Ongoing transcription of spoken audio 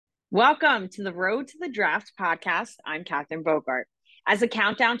Welcome to the Road to the Draft podcast. I'm Catherine Bogart. As the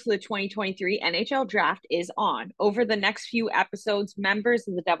countdown to the 2023 NHL Draft is on, over the next few episodes, members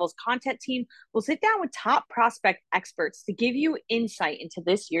of the Devils content team will sit down with top prospect experts to give you insight into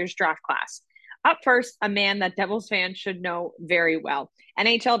this year's draft class. Up first, a man that Devils fans should know very well,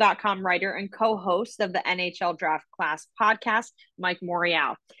 NHL.com writer and co-host of the NHL Draft Class podcast, Mike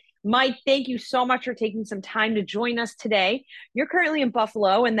Morreale. Mike, thank you so much for taking some time to join us today. You're currently in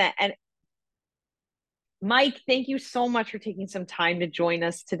Buffalo, and Mike, thank you so much for taking some time to join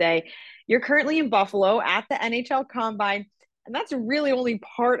us today. You're currently in Buffalo at the NHL Combine, and that's really only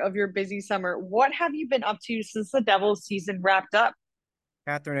part of your busy summer. What have you been up to since the Devils season wrapped up?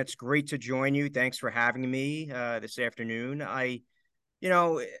 Catherine, it's great to join you. Thanks for having me this afternoon. You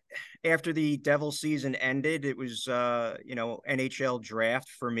know, After the Devil season ended, it was, NHL draft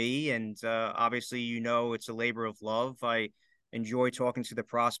for me. And obviously, it's a labor of love. I enjoy talking to the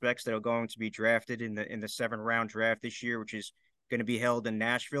prospects that are going to be drafted in the 7th-round draft this year, which is going to be held in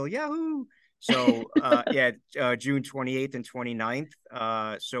Nashville. Yahoo! So, June 28th and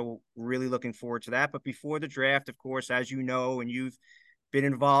 29th. So really looking forward to that. But before the draft, of course, as you know, and you've been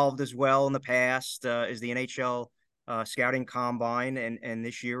involved as well in the past, is the NHL scouting combine, and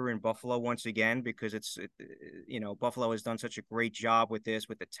this year we're in Buffalo once again because Buffalo has done such a great job with this,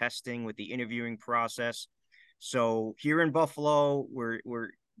 with the testing, with the interviewing process. So here in Buffalo,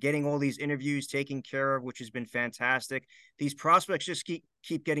 we're getting all these interviews taken care of, which has been fantastic. These prospects just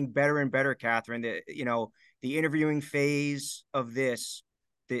keep getting better and better, Catherine. The interviewing phase of this,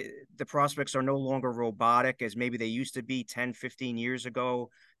 the prospects are no longer robotic as maybe they used to be 10, 15 years ago.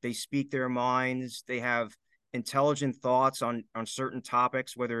 They speak their minds. They have intelligent thoughts on certain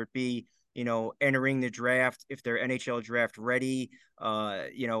topics, whether it be, entering the draft, if they're NHL draft ready,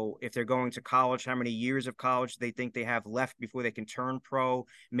 if they're going to college, how many years of college they think they have left before they can turn pro,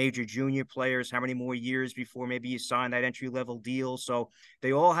 major junior players, how many more years before maybe you sign that entry level deal. So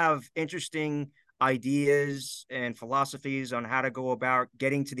they all have interesting ideas and philosophies on how to go about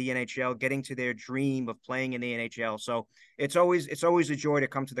getting to the NHL, getting to their dream of playing in the NHL. So it's always a joy to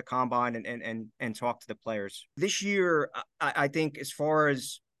come to the combine and talk to the players. This year, I think as far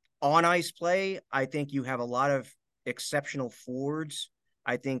as on ice play, I think you have a lot of exceptional forwards.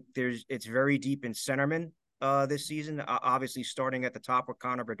 I think it's very deep in centermen this season. Obviously, starting at the top with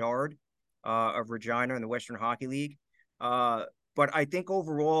Connor Bedard of Regina in the Western Hockey League. But I think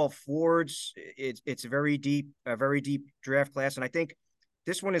overall, forwards, it's a very deep draft class, and I think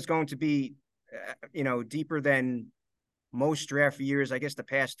this one is going to be, deeper than most draft years. I guess the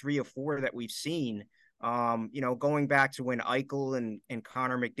past 3 or 4 that we've seen. Going back to when Eichel and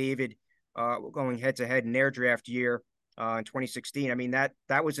Connor McDavid going head to head in their draft year in 2016. I mean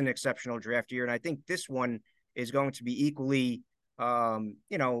that was an exceptional draft year, and I think this one is going to be equally,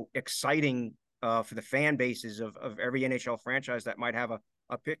 exciting. For the fan bases of every NHL franchise that might have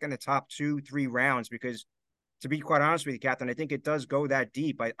a pick in the top 2-3 rounds, because to be quite honest with you, Catherine, I think it does go that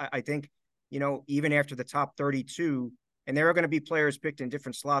deep. I think, even after the top 32, and there are going to be players picked in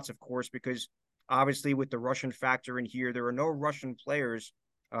different slots, of course, because obviously with the Russian factor in here, there are no Russian players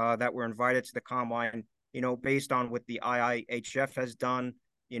that were invited to the combine, based on what the IIHF has done,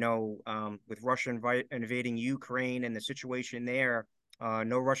 with Russia invading Ukraine and the situation there.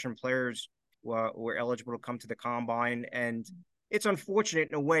 No Russian players were eligible to come to the combine. And it's unfortunate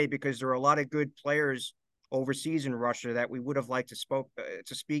in a way because there are a lot of good players overseas in Russia that we would have liked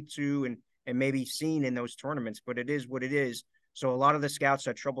to speak to and maybe seen in those tournaments, but it is what it is. So a lot of the scouts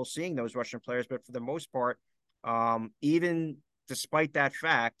had trouble seeing those Russian players, but for the most part, even despite that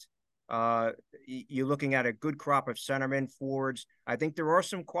fact, you're looking at a good crop of centermen, forwards. I think there are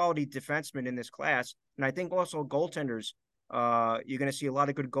some quality defensemen in this class, and I think also goaltenders. You're going to see a lot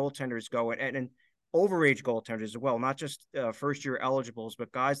of good goaltenders go and overage goaltenders as well, not just first-year eligibles,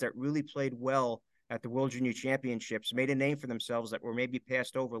 but guys that really played well at the World Junior Championships, made a name for themselves that were maybe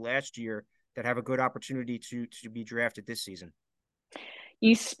passed over last year that have a good opportunity to be drafted this season.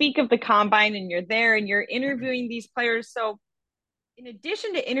 You speak of the combine and you're there and you're interviewing these players. So in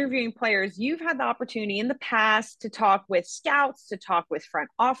addition to interviewing players, you've had the opportunity in the past to talk with scouts, to talk with front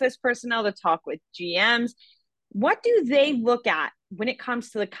office personnel, to talk with GMs. What do they look at when it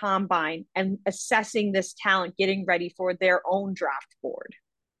comes to the combine and assessing this talent, getting ready for their own draft board?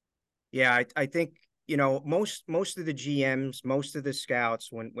 Yeah, I think, most of the GMs, most of the scouts,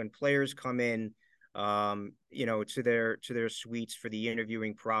 when players come in, to their suites for the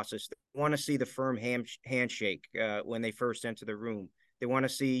interviewing process, they want to see the firm handshake when they first enter the room. They want to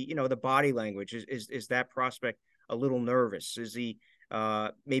see, the body language. Is that prospect a little nervous? Is he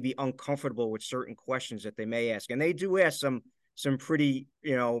maybe uncomfortable with certain questions that they may ask? And they do ask some pretty,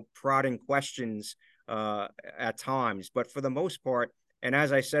 prodding questions at times. But for the most part, and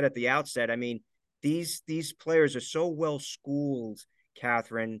as I said at the outset, I mean, these players are so well schooled,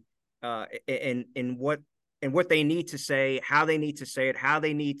 Catherine, in what they need to say, how they need to say it, how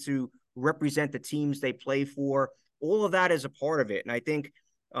they need to represent the teams they play for. All of that is a part of it. And I think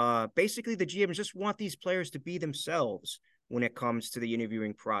basically the GMs just want these players to be themselves when it comes to the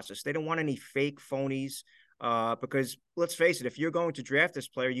interviewing process. They don't want any fake phonies because let's face it, if you're going to draft this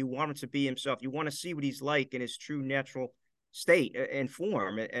player, you want him to be himself. You want to see what he's like in his true natural state and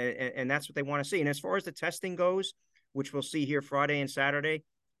form. And that's what they want to see. And as far as the testing goes, which we'll see here Friday and Saturday,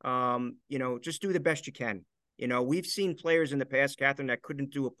 just do the best you can. We've seen players in the past, Catherine, that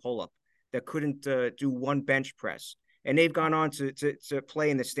couldn't do a pull-up, that couldn't do one bench press, and they've gone on to play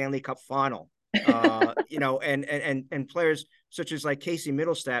in the Stanley Cup final. And players such as like Casey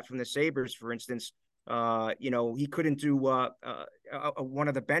Middlestat from the Sabres, for instance, he couldn't do one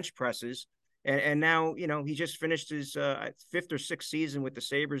of the bench presses, and now he just finished his fifth or sixth season with the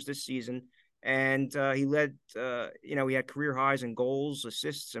Sabres this season, and he led he had career highs in goals,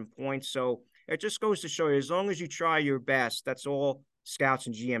 assists, and points. So it just goes to show you, as long as you try your best, that's all scouts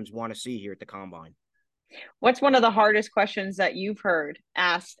and GMs want to see here at the Combine. What's one of the hardest questions that you've heard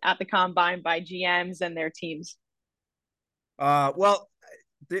asked at the Combine by GMs and their teams? Well,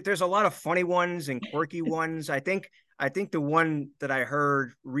 there's a lot of funny ones and quirky ones. I think the one that I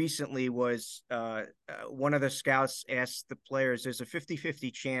heard recently was one of the scouts asked the players, there's a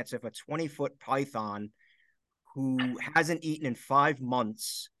 50-50 chance if a 20-foot python who hasn't eaten in 5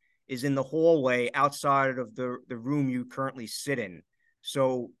 months is in the hallway outside of the room you currently sit in.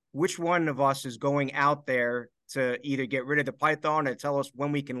 So which one of us is going out there to either get rid of the python and tell us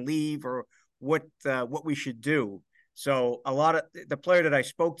when we can leave or what we should do? So a lot of the player that I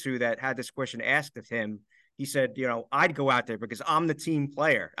spoke to that had this question asked of him, he said, I'd go out there because I'm the team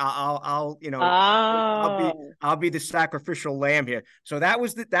player. I'll be the sacrificial lamb here. So that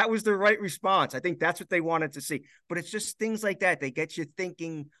was the right response. I think that's what they wanted to see. But it's just things like that. They get you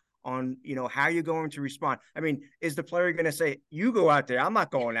thinking on, how you're going to respond. I mean, is the player going to say, you go out there, I'm not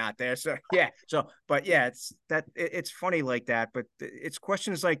going out there? So, yeah. But yeah, it's funny like that, but it's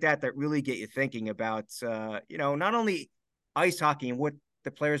questions like that really get you thinking about, not only ice hockey and what the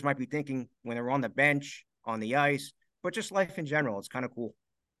players might be thinking when they're on the bench, on the ice, but just life in general. It's kind of cool.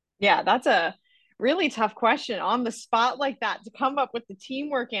 Yeah, that's a really tough question on the spot like that to come up with the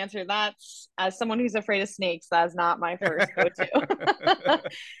teamwork answer. That's, as someone who's afraid of snakes, that's not my first go-to.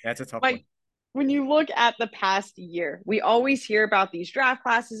 That's a tough one. When you look at the past year, we always hear about these draft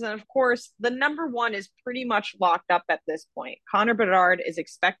classes. And of course, the number one is pretty much locked up at this point. Connor Bedard is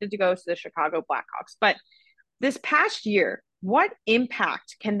expected to go to the Chicago Blackhawks. But this past year, what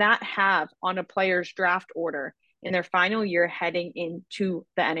impact can that have on a player's draft order in their final year heading into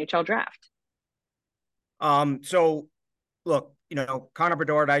the NHL draft? So look, Connor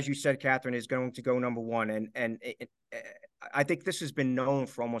Bedard, as you said, Catherine, is going to go number one. And I think this has been known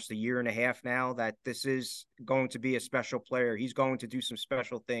for almost a year and a half now that this is going to be a special player. He's going to do some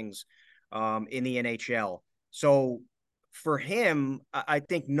special things in the NHL. So for him, I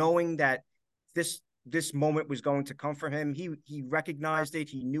think knowing that this moment was going to come for him, he recognized it,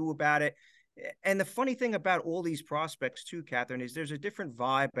 he knew about it. And the funny thing about all these prospects too, Catherine, is there's a different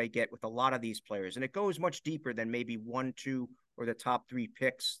vibe I get with a lot of these players. And it goes much deeper than maybe 1, 2, or the top 3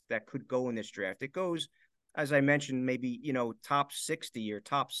 picks that could go in this draft. It goes, as I mentioned, maybe, top 60 or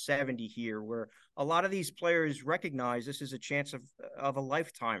top 70 here, where a lot of these players recognize this is a chance of a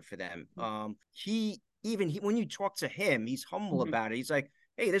lifetime for them. When you talk to him, he's humble about it. He's like,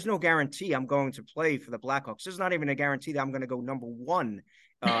 hey, there's no guarantee I'm going to play for the Blackhawks. There's not even a guarantee that I'm going to go number one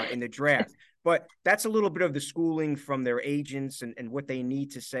in the draft. But that's a little bit of the schooling from their agents and what they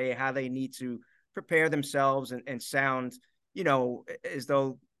need to say, how they need to prepare themselves and sound, as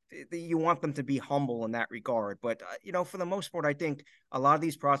though you want them to be humble in that regard. But, for the most part, I think a lot of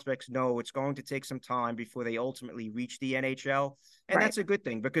these prospects know it's going to take some time before they ultimately reach the NHL. And That's a good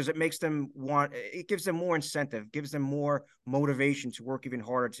thing because it makes them it gives them more incentive, gives them more motivation to work even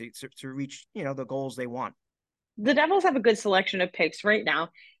harder to reach, the goals they want. The Devils have a good selection of picks right now.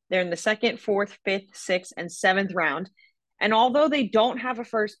 They're in the 2nd, 4th, 5th, 6th, and 7th round. And although they don't have a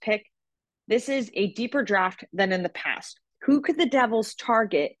first pick, this is a deeper draft than in the past. Who could the Devils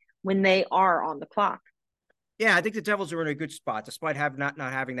target when they are on the clock? Yeah, I think the Devils are in a good spot, despite not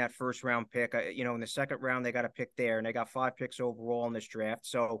having that first round pick. In the 2nd round, they got a pick there, and they got 5 picks overall in this draft.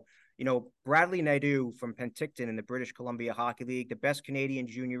 So, Bradley Nadeau from Penticton in the British Columbia Hockey League, the best Canadian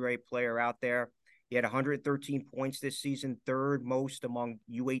junior A player out there. He had 113 points this season, 3rd most among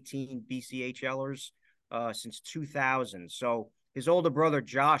U18 BCHLers since 2000. So, his older brother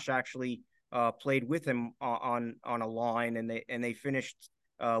Josh actually played with him on a line, and they finished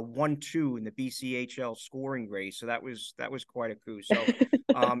 1-2 in the BCHL scoring race. So that was quite a coup.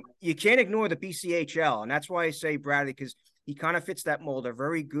 So you can't ignore the BCHL, and that's why I say Bradley, because he kind of fits that mold. A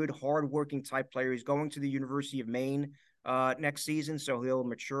very good, hardworking type player. He's going to the University of Maine next season, so he'll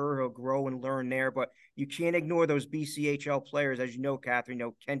mature, he'll grow and learn there. But you can't ignore those BCHL players, as you know, Catherine. You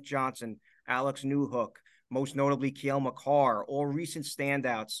know, Kent Johnson, Alex Newhook, most notably Kiel McCarr, all recent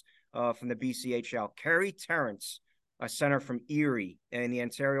standouts from the BCHL. Kerry Terrence, a center from Erie in the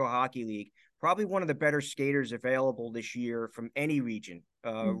Ontario Hockey League, probably one of the better skaters available this year from any region.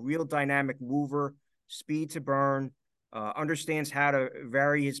 Real dynamic mover, speed to burn, understands how to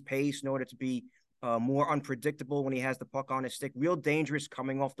vary his pace in order to be more unpredictable when he has the puck on his stick. Real dangerous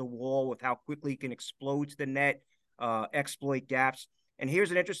coming off the wall with how quickly he can explode to the net, exploit gaps. And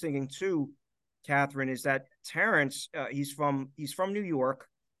here's an interesting thing too, Catherine, is that Terrence, he's from New York,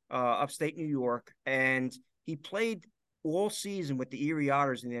 upstate New York, and he played all season with the Erie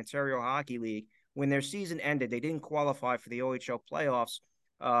Otters in the Ontario Hockey League. When their season ended, they didn't qualify for the OHL playoffs.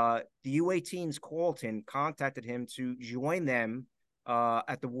 The U18's Carlton contacted him to join them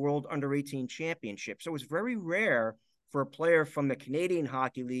at the World Under-18 Championship. So it's very rare for a player from the Canadian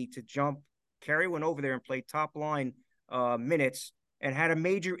Hockey League to jump. Kerry went over there and played top line minutes and had a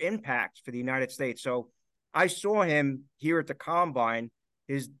major impact for the United States. So I saw him here at the Combine.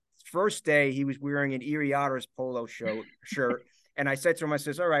 His first day, he was wearing an Erie Otters polo shirt. And I said to him, I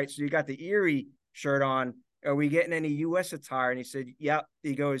says, all right, so you got the Erie shirt on. Are we getting any U.S. attire? And he said, yeah.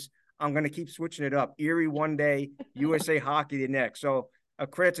 He goes, I'm going to keep switching it up. Erie one day, USA Hockey the next. So a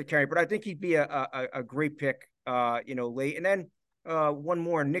credit to Kerry. But I think he'd be a great pick, late. And then one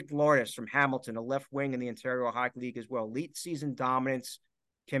more, Nick Lourdes from Hamilton, a left wing in the Ontario Hockey League as well. Late season dominance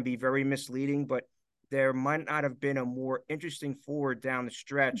can be very misleading, but there might not have been a more interesting forward down the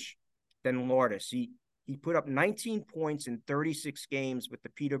stretch than Lourdes. He put up 19 points in 36 games with the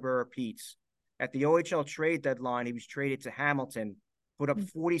Peterborough Petes. At the OHL trade deadline, he was traded to Hamilton, put up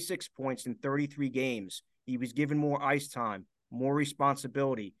 46 points in 33 games. He was given more ice time, more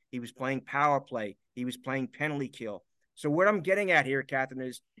responsibility. He was playing power play. He was playing penalty kill. So what I'm getting at here, Catherine,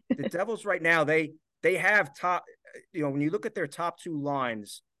 is the Devils right now, they have top, when you look at their top two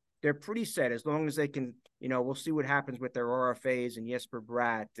lines, they're pretty set as long as they can, we'll see what happens with their RFAs and Jesper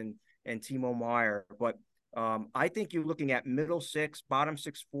Bratt and Timo Meier. But I think you're looking at middle six, bottom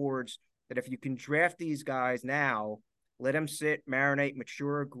six forwards that if you can draft these guys now, let them sit, marinate,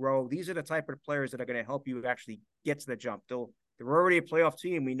 mature, grow. These are the type of players that are going to help you actually get to the jump. They're already a playoff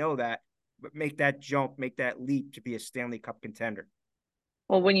team. We know that, but make that jump, make that leap to be a Stanley Cup contender.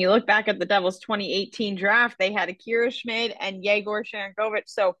 Well, when you look back at the Devils 2018 draft, they had Akira Schmid and Yegor Sharangovich.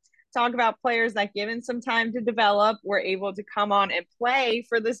 So talk about players that, given some time to develop, were able to come on and play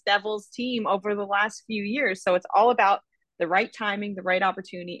for this Devils team over the last few years. So it's all about the right timing, the right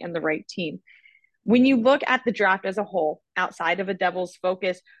opportunity, and the right team. When you look at the draft as a whole, outside of a Devils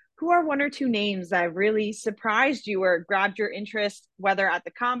focus, who are one or two names that really surprised you or grabbed your interest, whether at the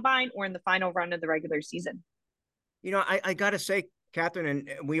Combine or in the final run of the regular season? I got to say, Catherine,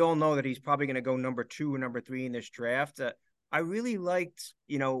 and we all know that he's probably going to go number 2 or number 3 in this draft. I really liked,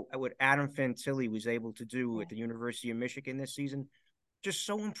 what Adam Fantilli was able to do at the University of Michigan this season. Just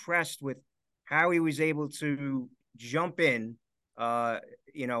so impressed with how he was able to jump in, to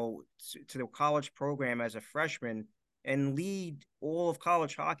the college program as a freshman and lead all of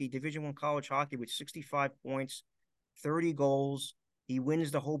college hockey, Division I college hockey, with 65 points, 30 goals. He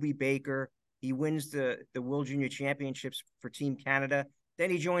wins the Hobey Baker. He wins the World Junior Championships for Team Canada. Then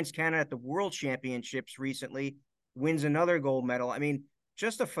he joins Canada at the World Championships recently, wins another gold medal. I mean,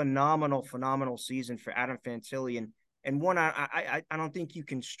 just a phenomenal season for Adam Fantilli. And one I don't think you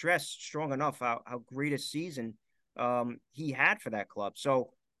can stress strong enough how great a season he had for that club.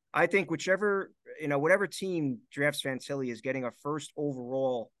 So I think whatever team drafts Fantilli is getting a first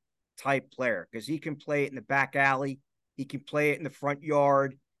overall type player, because he can play it in the back alley. He can play it in the front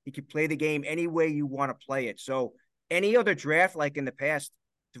yard. He can play the game any way you want to play it. So any other draft, like in the past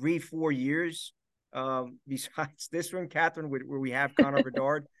 3-4 years, besides this one, Catherine, where we have Connor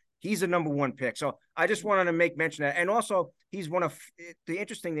Bedard, he's a number 1 pick. So I just wanted to make mention of that. And also, he's the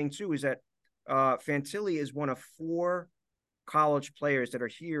interesting thing too is that Fantilli is one of 4 college players that are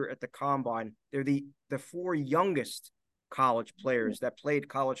here at the Combine. They're the 4 youngest college players that played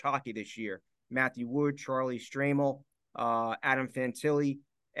college hockey this year. Matthew Wood, Charlie Stramel, Adam Fantilli,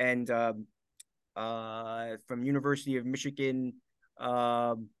 and from University of Michigan.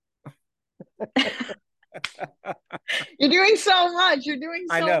 You're doing so much. You're doing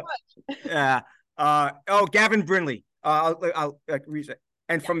so much. Yeah. Gavin Brindley. reason.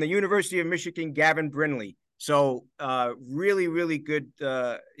 And from the University of Michigan, Gavin Brindley. So really, really good,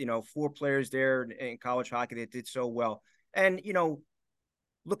 4 players there in college hockey that did so well. And,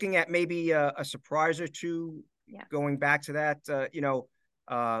 looking at maybe a surprise or two, going back to that,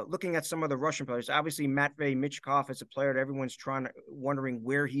 looking at some of the Russian players, obviously Matvey Michkov is a player that everyone's wondering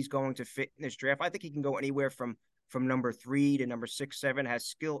where he's going to fit in this draft. I think he can go anywhere from number 3 to number 6, 7,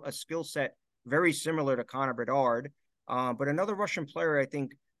 has a skill set very similar to Connor Bedard. But another Russian player I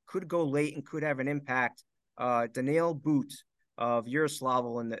think could go late and could have an impact. Daniil But of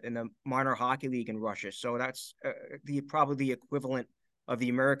Yaroslavl in the minor hockey league in Russia. So that's probably the equivalent of the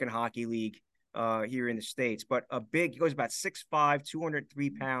American Hockey League here in the States. But he goes about 6'5", 203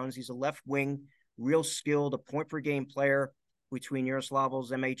 pounds. He's a left wing, real skilled, a point per game player between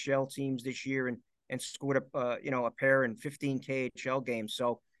Yaroslavl's MHL teams this year, and scored a pair in 15 KHL games.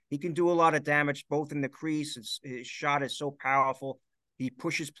 So he can do a lot of damage both in the crease. His shot is so powerful. He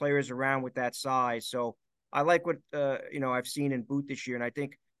pushes players around with that size. So I like what I've seen in Boot this year, and I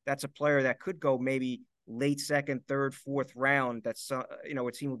think that's a player that could go maybe late second, third, fourth round. That's a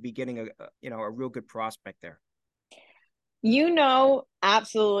team would be getting a real good prospect there.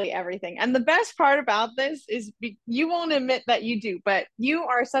 Absolutely everything. And the best part about this is you won't admit that you do, but you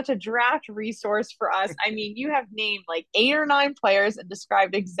are such a draft resource for us. I mean, you have named like 8 or 9 players and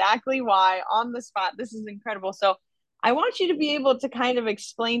described exactly why on the spot. This is incredible. So I want you to be able to kind of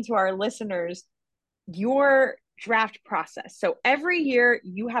explain to our listeners your draft process. So every year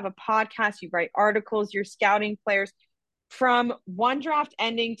you have a podcast, you write articles, you're scouting players. From one draft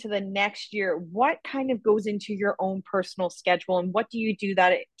ending to the next year, what kind of goes into your own personal schedule, and what do you do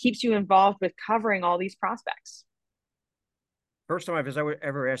that it keeps you involved with covering all these prospects? First time I've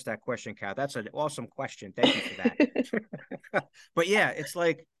ever asked that question, Kat. That's an awesome question. Thank you for that. But yeah, it's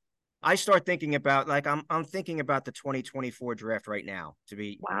like I start thinking about I'm thinking about the 2024 draft right now, to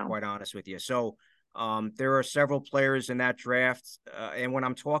be quite honest with you. So there are several players in that draft, and when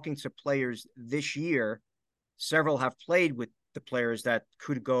I'm talking to players this year, several have played with the players that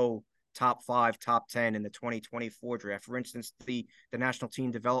could go top 5, top 10 in the 2024 draft. For instance, the National Team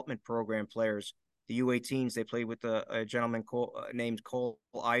Development Program players, the U18s, they played with a gentleman named Cole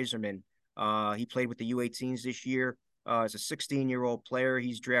Iserman. He played with the U18s this year. As a 16-year-old player,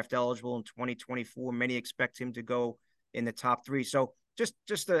 he's draft eligible in 2024. Many expect him to go in the top 3. So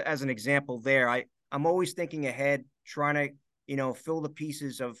just as an example there, I'm always thinking ahead, trying to, fill the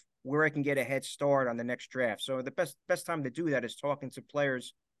pieces of where I can get a head start on the next draft. So the best time to do that is talking to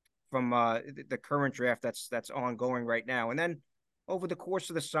players from the current draft that's ongoing right now. And then over the course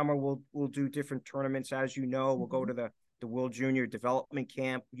of the summer, we'll do different tournaments. As you know, we'll go to the World Junior Development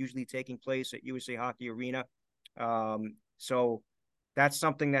Camp, usually taking place at USA Hockey Arena. So that's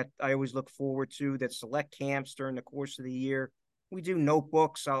something that I always look forward to, that select camps during the course of the year. We do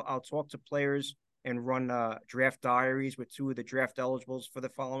notebooks. I'll talk to players and run draft diaries with 2 of the draft eligibles for the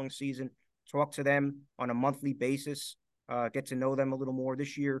following season, talk to them on a monthly basis, get to know them a little more.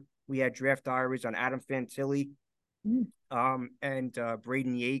 This year, we had draft diaries on Adam Fantilli and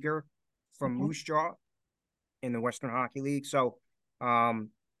Braden Yeager from Moose Jaw in the Western Hockey League. So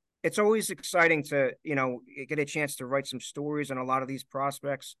it's always exciting to, get a chance to write some stories on a lot of these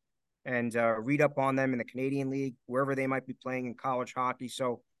prospects and read up on them in the Canadian League, wherever they might be playing in college hockey.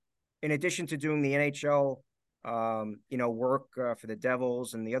 So in addition to doing the NHL, work for the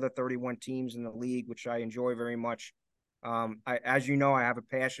Devils and the other 31 teams in the league, which I enjoy very much, as you know, I have a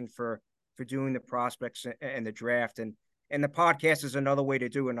passion for doing the prospects and the draft, and the podcast is another way to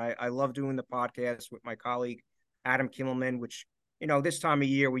do it. And I love doing the podcast with my colleague Adam Kimmelman, which this time of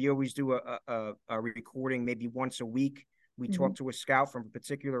year we always do a recording maybe once a week. We talk to a scout from a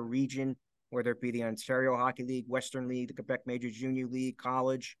particular region, whether it be the Ontario Hockey League, Western League, the Quebec Major Junior League,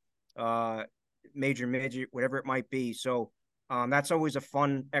 college, major midget, whatever it might be. So that's always a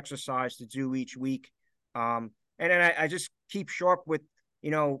fun exercise to do each week. And then I just keep sharp with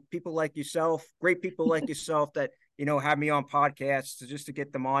people like yourself, great people like yourself that have me on podcasts just to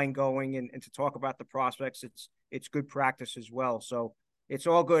get the mind going and to talk about the prospects. It's good practice as well. So it's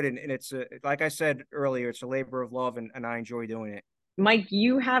all good, and it's like I said earlier, it's a labor of love, and I enjoy doing it. Mike,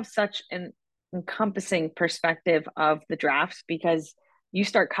 you have such an encompassing perspective of the drafts because you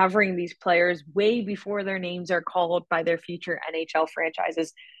start covering these players way before their names are called by their future NHL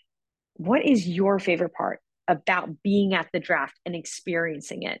franchises. What is your favorite part about being at the draft and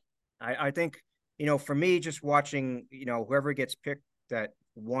experiencing it? I think, for me, just watching, whoever gets picked that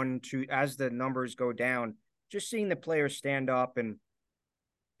 1, 2, as the numbers go down, just seeing the player stand up, and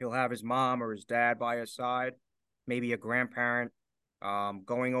he'll have his mom or his dad by his side, maybe a grandparent,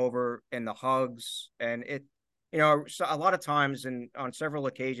 going over, and the hugs, and so a lot of times and on several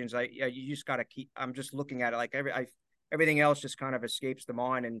occasions, you just got to keep. I'm just looking at it like everything else just kind of escapes the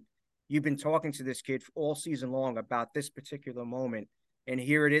mind. And you've been talking to this kid all season long about this particular moment, and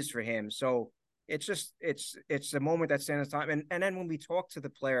here it is for him. So it's a moment that stands time. And then when we talk to the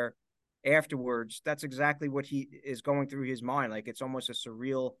player afterwards, that's exactly what he is going through his mind. Like it's almost a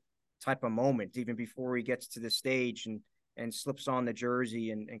surreal type of moment, even before he gets to the stage and slips on the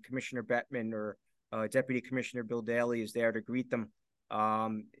jersey, and Commissioner Bettman or Deputy Commissioner Bill Daly is there to greet them.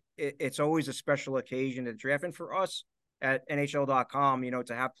 It's always a special occasion to draft. And for us at NHL.com,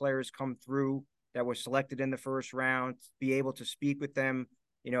 to have players come through that were selected in the first round, be able to speak with them,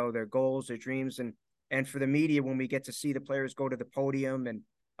 their goals, their dreams, and for the media, when we get to see the players go to the podium and,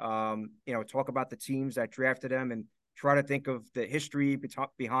 talk about the teams that drafted them and try to think of the history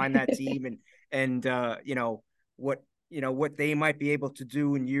behind that team and what they might be able to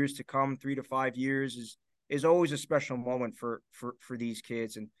do in years to come, 3 to 5 years is always a special moment for these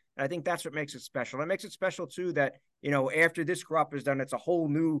kids. And I think that's what makes it special. It makes it special too, that, after this crop is done, it's a whole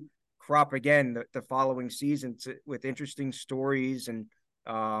new crop again, the following season with interesting stories and,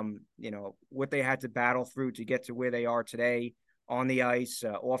 what they had to battle through to get to where they are today on the ice,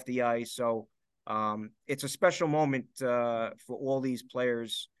 off the ice. So it's a special moment for all these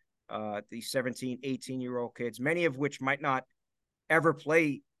players, these 17, 18-year-old kids, many of which might not ever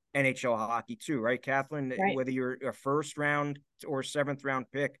play NHL hockey too, right, Kathleen? Right. Whether you're a first round or seventh round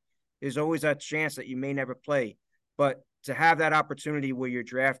pick, there's always that chance that you may never play. But to have that opportunity where you're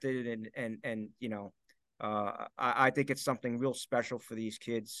drafted and I think it's something real special for these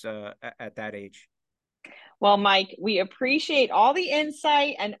kids at that age. Well, Mike, we appreciate all the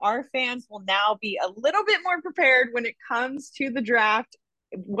insight, and our fans will now be a little bit more prepared when it comes to the draft,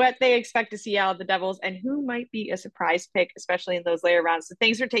 what they expect to see out of the Devils, and who might be a surprise pick, especially in those later rounds. So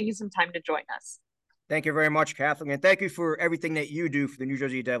thanks for taking some time to join us. Thank you very much, Kathleen. And thank you for everything that you do for the New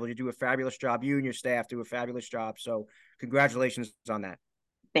Jersey Devils. You do a fabulous job. You and your staff do a fabulous job. So congratulations on that.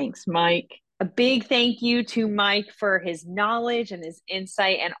 Thanks, Mike. A big thank you to Mike for his knowledge and his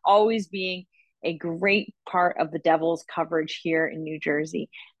insight and always being a great part of the Devils coverage here in New Jersey.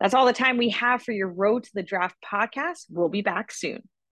 That's all the time we have for your Road to the Draft podcast. We'll be back soon.